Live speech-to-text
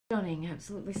Stunning,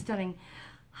 absolutely stunning.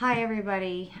 Hi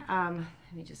everybody. Let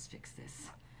me just fix this.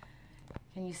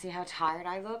 Can you see how tired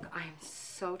I look? I am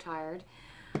so tired.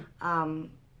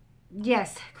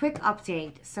 Yes, quick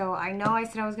update. So I know I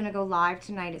said I was going to go live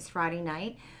tonight. It's Friday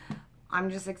night.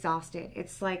 I'm just exhausted.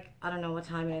 It's like, I don't know what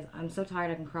time it is. I'm so tired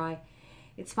I can cry.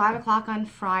 It's 5 o'clock on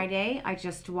Friday. I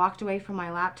just walked away from my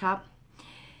laptop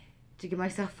to give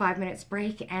myself 5 minutes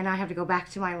break, and I have to go back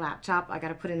to my laptop. I got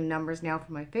to put in the numbers now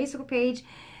for my Facebook page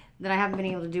that I haven't been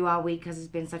able to do all week because it's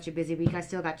been such a busy week. I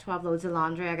still got 12 loads of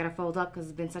laundry I got to fold up because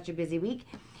it's been such a busy week,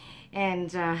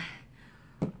 and a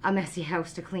messy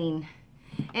house to clean.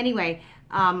 Anyway,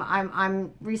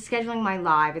 I'm rescheduling my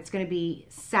live. It's going to be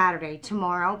Saturday,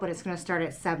 tomorrow, but it's going to start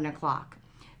at 7 o'clock.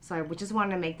 So I just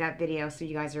wanted to make that video so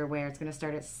you guys are aware. It's going to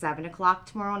start at 7 o'clock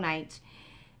tomorrow night.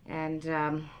 And,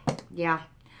 yeah,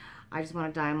 I just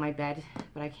want to die on my bed,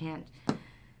 but I can't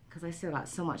because I still got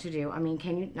so much to do. I mean,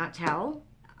 can you not tell?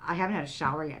 I haven't had a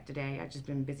shower yet today. I've just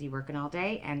been busy working all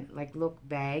day. And, like, look,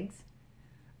 bags.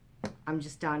 I'm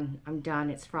just done. I'm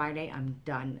done. It's Friday. I'm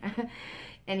done.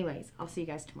 Anyways, I'll see you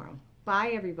guys tomorrow.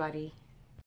 Bye, everybody.